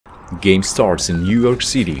Game starts in New York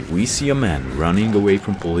City. We see a man running away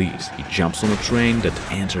from police. He jumps on a train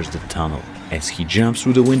that enters the tunnel. As he jumps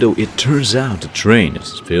through the window, it turns out the train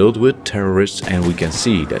is filled with terrorists and we can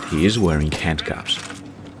see that he is wearing handcuffs.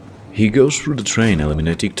 He goes through the train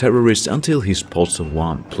eliminating terrorists until he spots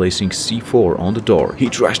one placing C4 on the door. He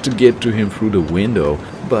tries to get to him through the window,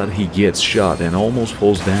 but he gets shot and almost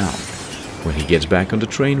falls down. When he gets back on the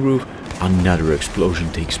train roof, another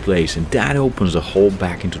explosion takes place and that opens a hole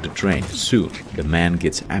back into the train. Soon, the man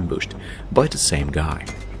gets ambushed by the same guy.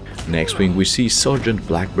 Next thing we see Sergeant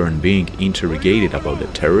Blackburn being interrogated about the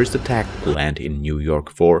terrorist attack planned in New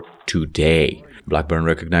York for today. Blackburn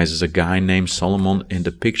recognizes a guy named Solomon in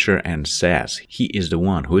the picture and says he is the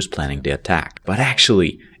one who is planning the attack. But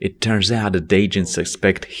actually, it turns out that the agents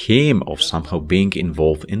suspect him of somehow being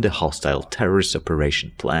involved in the hostile terrorist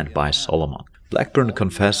operation planned by Solomon. Blackburn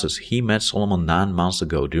confesses he met Solomon 9 months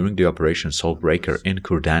ago during the Operation Soulbreaker in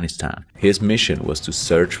Kurdistan. His mission was to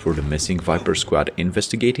search for the missing Viper squad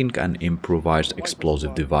investigating an improvised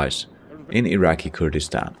explosive device in Iraqi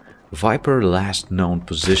Kurdistan. Viper's last known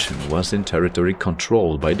position was in territory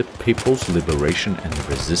controlled by the People's Liberation and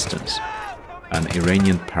Resistance, an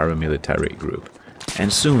Iranian paramilitary group,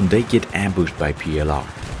 and soon they get ambushed by PLR.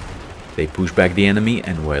 They push back the enemy,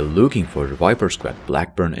 and while looking for the Viper squad,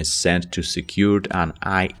 Blackburn is sent to secure an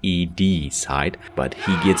IED site, but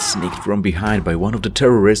he gets sneaked from behind by one of the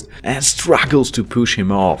terrorists and struggles to push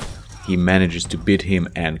him off. He manages to beat him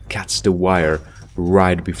and cuts the wire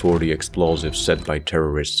right before the explosive set by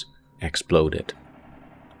terrorists exploded.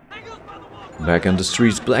 Back on the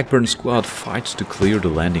streets, Blackburn's squad fights to clear the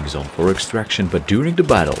landing zone for extraction, but during the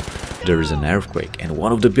battle, there is an earthquake and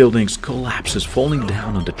one of the buildings collapses, falling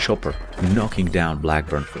down on the chopper, knocking down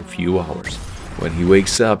Blackburn for a few hours. When he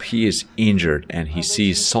wakes up, he is injured and he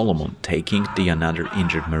sees Solomon taking another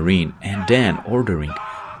injured Marine and then ordering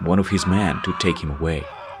one of his men to take him away.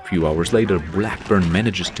 A few hours later, Blackburn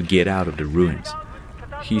manages to get out of the ruins.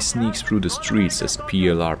 He sneaks through the streets as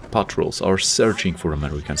PLR patrols are searching for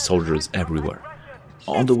American soldiers everywhere.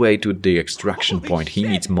 On the way to the extraction point, he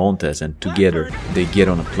meets Montez and together they get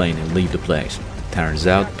on a plane and leave the place. Turns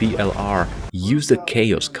out PLR used the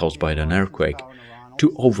chaos caused by an earthquake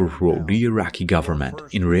to overthrow the Iraqi government.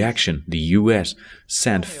 In reaction, the US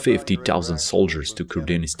sent 50,000 soldiers to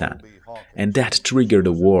Kurdistan, and that triggered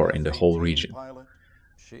a war in the whole region.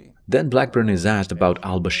 Then Blackburn is asked about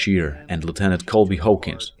al-Bashir and Lieutenant Colby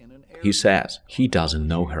Hawkins. He says he doesn't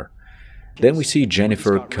know her. Then we see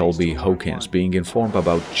Jennifer Colby Hawkins being informed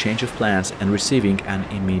about change of plans and receiving an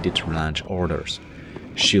immediate launch orders.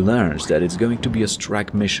 She learns that it's going to be a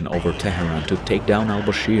strike mission over Tehran to take down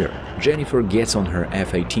al-Bashir. Jennifer gets on her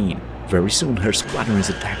F-18. Very soon her squadron is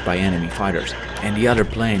attacked by enemy fighters and the other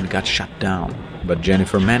plane got shut down. But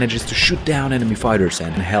Jennifer manages to shoot down enemy fighters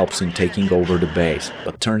and helps in taking over the base.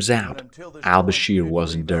 But turns out, al-Bashir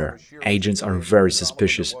wasn't there. Agents are very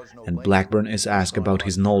suspicious and Blackburn is asked about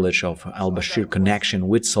his knowledge of al-Bashir connection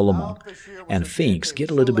with Solomon. And things get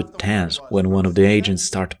a little bit tense when one of the agents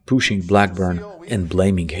starts pushing Blackburn and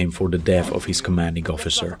blaming him for the death of his commanding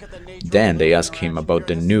officer. Then they ask him about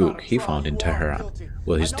the nuke he found in Tehran.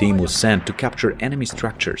 Well, his team was sent to capture enemy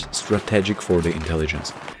structures strategic for the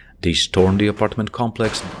intelligence. They storm the apartment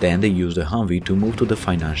complex, then they use the Humvee to move to the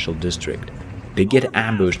financial district. They get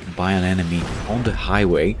ambushed by an enemy on the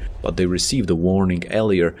highway, but they received a warning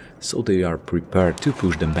earlier, so they are prepared to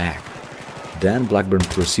push them back. Then Blackburn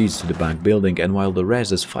proceeds to the bank building, and while the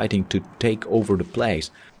rest is fighting to take over the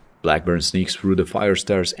place, Blackburn sneaks through the fire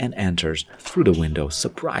stairs and enters through the window,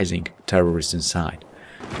 surprising terrorists inside.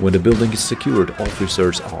 When the building is secured,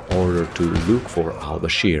 officers are ordered to look for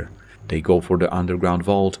al-Bashir. They go for the underground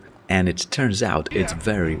vault, and it turns out it's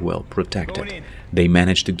very well protected. They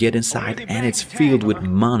manage to get inside and it's filled with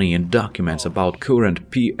money and documents about current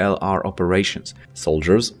PLR operations.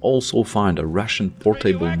 Soldiers also find a Russian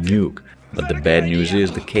portable nuke, but the bad news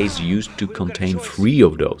is the case used to contain 3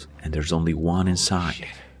 of those, and there's only 1 inside.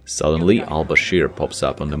 Suddenly, al-Bashir pops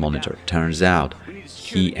up on the monitor. Turns out,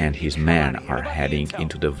 he and his men are heading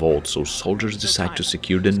into the vault, so soldiers decide to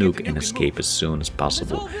secure the nuke and escape as soon as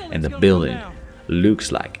possible, and the building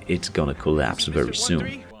looks like it's gonna collapse very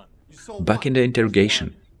soon. Back in the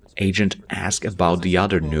interrogation, agent asks about the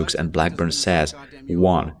other nukes and Blackburn says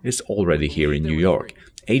one is already here in New York.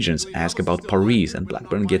 Agents ask about Paris and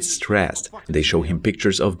Blackburn gets stressed. They show him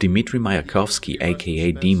pictures of Dmitry Mayakovsky,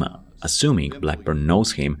 aka Dima, assuming Blackburn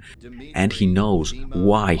knows him and he knows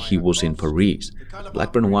why he was in Paris.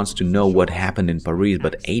 Blackburn wants to know what happened in Paris,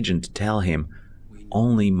 but agents tell him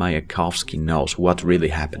only Mayakovsky knows what really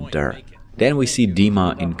happened there. Then we see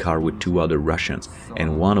Dima in car with two other Russians,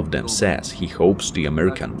 and one of them says he hopes the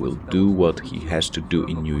American will do what he has to do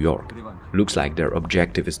in New York. Looks like their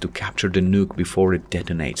objective is to capture the nuke before it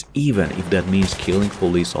detonates, even if that means killing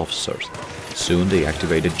police officers. Soon they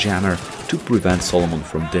activate a jammer to prevent Solomon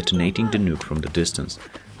from detonating the nuke from the distance.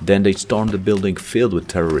 Then they storm the building filled with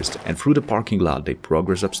terrorists, and through the parking lot they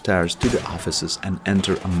progress upstairs to the offices and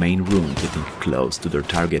enter a main room, getting close to their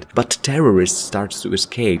target. But the terrorists start to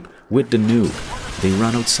escape with the nuke. They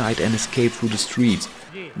run outside and escape through the streets,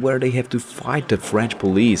 where they have to fight the French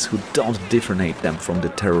police, who don't differentiate them from the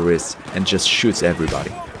terrorists and just shoots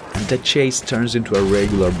everybody. And the chase turns into a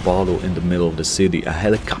regular battle in the middle of the city. A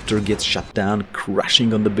helicopter gets shot down,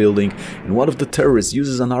 crashing on the building, and one of the terrorists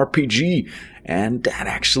uses an RPG, and that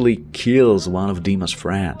actually kills one of Dima's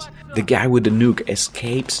friends. The guy with the nuke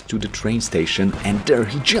escapes to the train station, and there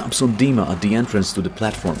he jumps on Dima at the entrance to the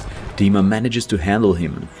platform. Dima manages to handle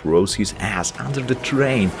him and throws his ass under the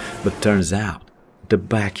train, but turns out the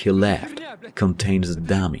bag he left contains a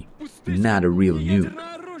dummy, not a real nuke.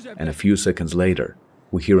 And a few seconds later,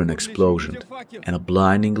 we hear an explosion, and a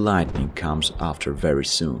blinding lightning comes after very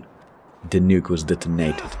soon. The nuke was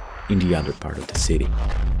detonated in the other part of the city.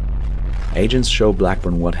 Agents show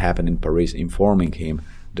Blackburn what happened in Paris, informing him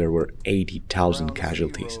there were 80,000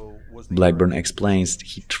 casualties. Blackburn explains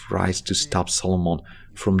he tries to stop Solomon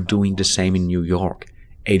from doing the same in New York.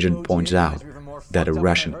 Agent points out that a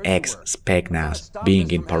Russian ex-Spetsnaz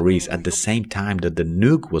being in Paris at the same time that the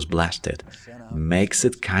nuke was blasted makes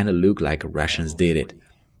it kinda look like Russians did it,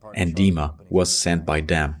 and Dima was sent by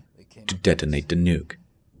them to detonate the nuke.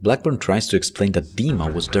 Blackburn tries to explain that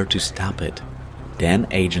Dima was there to stop it. Then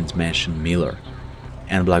agents mention Miller,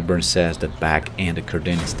 and Blackburn says that back in the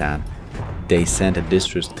Kurdistan they sent a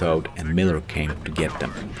distress code and Miller came to get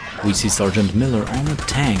them. We see Sergeant Miller on a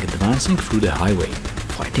tank advancing through the highway,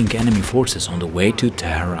 fighting enemy forces on the way to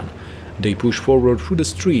Tehran. They push forward through the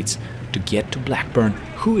streets to get to Blackburn,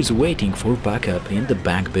 who is waiting for backup in the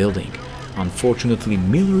bank building. Unfortunately,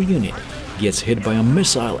 Miller unit gets hit by a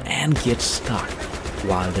missile and gets stuck.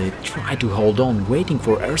 While they try to hold on waiting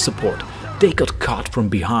for air support, they got caught from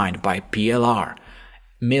behind by PLR.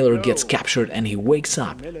 Miller gets captured and he wakes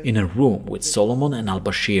up in a room with Solomon and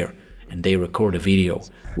al-Bashir, and they record a video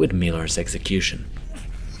with Miller's execution.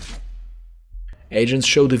 Agents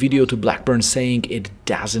show the video to Blackburn saying it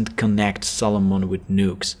doesn't connect Solomon with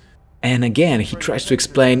nukes. And again, he tries to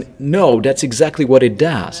explain, no, that's exactly what it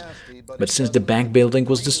does. But since the bank building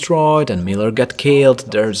was destroyed and Miller got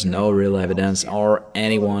killed, there's no real evidence or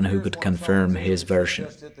anyone who could confirm his version.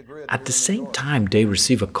 At the same time, they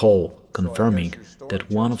receive a call confirming that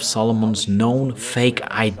one of Solomon's known fake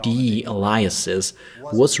ID aliases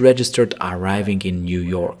was registered arriving in New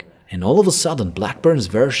York. And all of a sudden, Blackburn's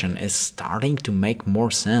version is starting to make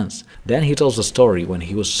more sense. Then he tells the story when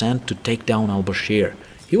he was sent to take down al-Bashir.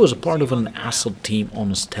 He was a part of an assault team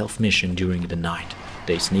on a stealth mission during the night.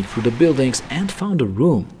 They sneaked through the buildings and found a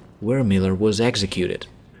room where Miller was executed.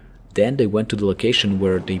 Then they went to the location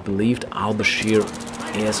where they believed al-Bashir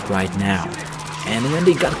is right now. And when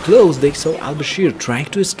they got close, they saw al-Bashir trying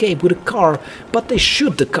to escape with a car, but they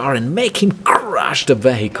shoot the car and make him crash the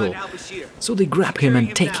vehicle. So they grab him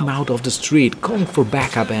and take him out of the street, calling for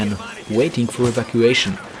backup and waiting for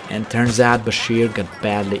evacuation. And turns out Bashir got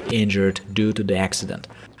badly injured due to the accident.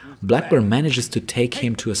 Blackburn manages to take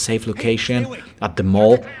him to a safe location at the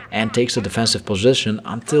mall and takes a defensive position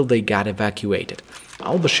until they got evacuated.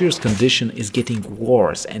 Al-Bashir's condition is getting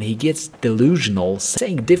worse and he gets delusional,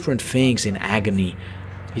 saying different things in agony.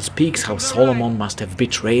 He speaks how Solomon must have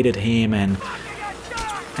betrayed him and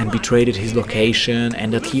betrayed his location,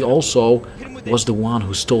 and that he also was the one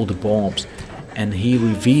who stole the bombs. And he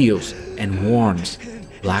reveals and warns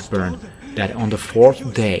Blackburn that on the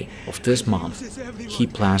 4th day of this month he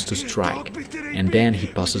plans to strike, and then he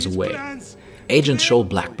passes away. Agents show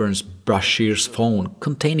Blackburn's Bashir's phone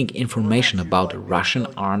containing information about a Russian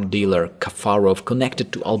arms dealer Kafarov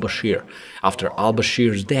connected to al-Bashir. After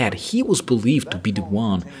al-Bashir's death, he was believed to be the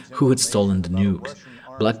one who had stolen the nukes.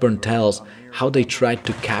 Blackburn tells how they tried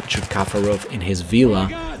to capture Kafarov in his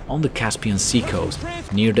villa on the Caspian Sea coast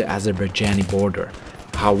near the Azerbaijani border.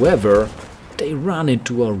 However, they ran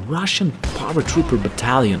into a Russian paratrooper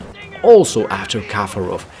battalion also after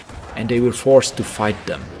Kafarov, and they were forced to fight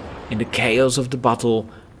them. In the chaos of the battle,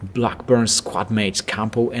 Blackburn's squad mates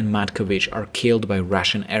Campo and Matkovich are killed by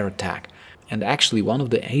Russian air attack, and actually one of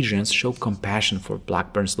the agents showed compassion for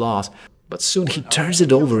Blackburn's loss, but soon he turns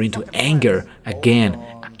it over into anger again,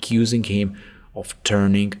 accusing him of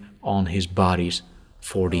turning on his bodies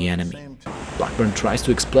for the enemy. Blackburn tries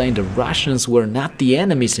to explain the Russians were not the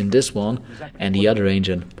enemies in this one, and the other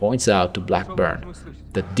agent points out to Blackburn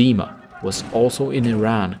that Dima was also in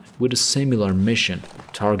Iran with a similar mission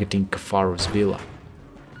targeting Kafarov's villa.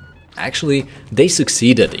 Actually, they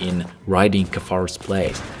succeeded in raiding Kafarov's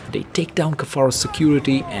place. They take down Kafarov's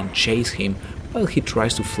security and chase him while he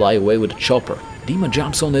tries to fly away with a chopper. Dima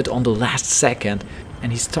jumps on it on the last second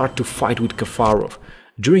and he starts to fight with Kafarov.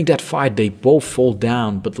 During that fight they both fall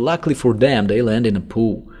down, but luckily for them they land in a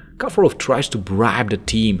pool. Kafarov tries to bribe the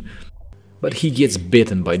team, but he gets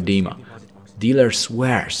bitten by Dima. Dealer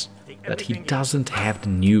swears that he doesn't have the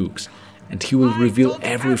nukes and he will reveal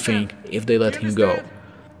everything if they let him go.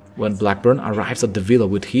 When Blackburn arrives at the villa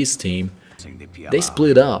with his team, they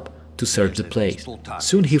split up to search the place.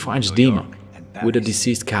 Soon he finds Dima with the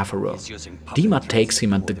deceased Kafarov. Dima takes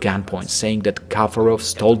him at the gunpoint, saying that Kafarov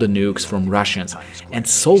stole the nukes from Russians and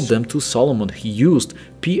sold them to Solomon. He used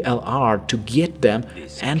PLR to get them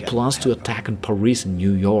and plans to attack on Paris and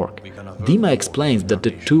New York. Dima explains that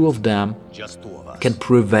the two of them can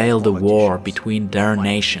prevail the war between their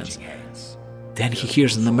nations. Then he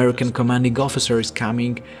hears an American commanding officer is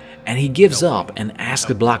coming and he gives up and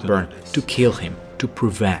asks Blackburn to kill him to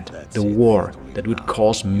prevent the war that would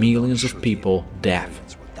cause millions of people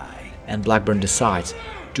death. And Blackburn decides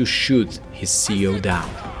to shoot his CO down.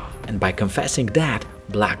 And by confessing that,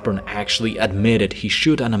 Blackburn actually admitted he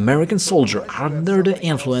shot an American soldier under the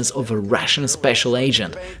influence of a Russian special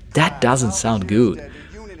agent. That doesn't sound good.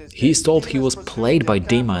 He is told he was played by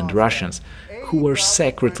Dima and Russians, who were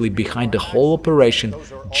secretly behind the whole operation,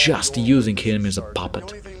 just using him as a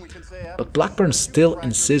puppet. But Blackburn still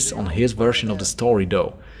insists on his version of the story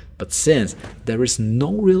though. But since there is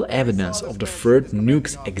no real evidence of the third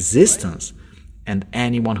nuke's existence, and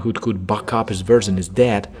anyone who could back up his version is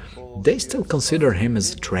dead, they still consider him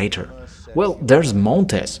as a traitor. Well, there's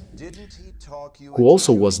Montes, who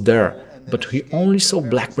also was there, but he only saw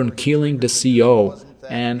Blackburn killing the CO,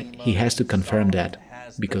 and he has to confirm that,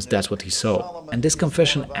 because that's what he saw. And this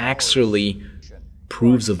confession actually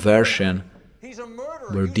proves a version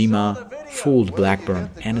where Dima fooled Blackburn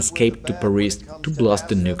and escaped to Paris to blast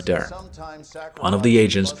the nuke there. One of the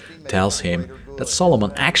agents tells him that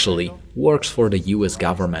Solomon actually works for the US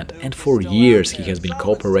government, and for years he has been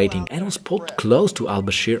cooperating and was put close to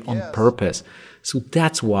al-Bashir on purpose. So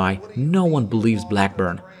that's why no one believes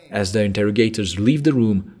Blackburn. As the interrogators leave the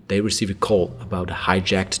room, they receive a call about a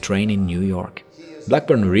hijacked train in New York.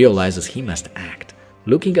 Blackburn realizes he must act.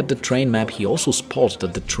 Looking at the train map, he also spots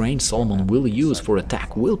that the train Solomon will use for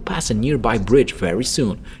attack will pass a nearby bridge very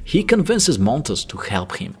soon. He convinces Montes to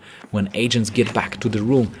help him. When agents get back to the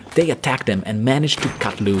room, they attack them and manage to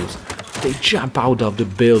cut loose. They jump out of the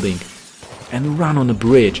building and run on a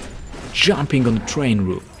bridge, jumping on the train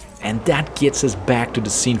roof. And that gets us back to the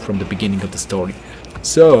scene from the beginning of the story.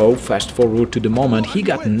 So, fast forward to the moment he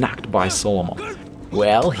got knocked by Solomon.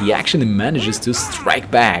 Well, he actually manages to strike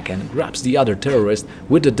back and grabs the other terrorist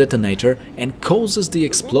with the detonator and causes the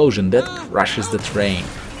explosion that crushes the train.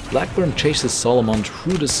 Blackburn chases Solomon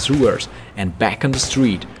through the sewers and back on the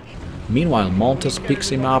street. Meanwhile, Montes picks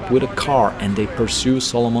him up with a car and they pursue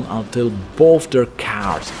Solomon until both their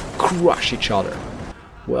cars crush each other.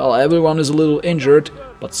 Well, everyone is a little injured,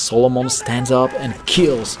 but Solomon stands up and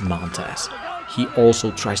kills Montes. He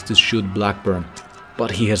also tries to shoot Blackburn,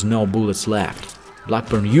 but he has no bullets left.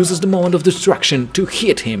 Blackburn uses the moment of destruction to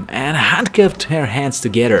hit him and handcuffed their hands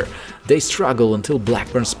together. They struggle until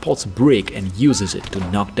Blackburn spots a brick and uses it to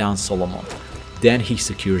knock down Solomon. Then he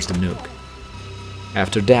secures the nuke.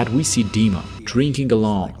 After that we see Dima drinking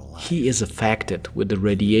alone. He is affected with the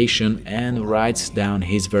radiation and writes down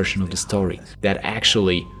his version of the story that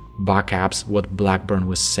actually backups what Blackburn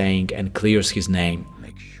was saying and clears his name.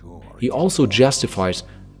 He also justifies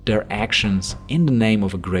their actions in the name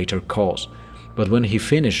of a greater cause. But when he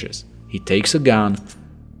finishes, he takes a gun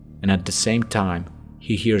and at the same time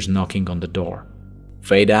he hears knocking on the door.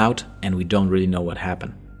 Fade out and we don't really know what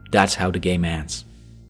happened. That's how the game ends.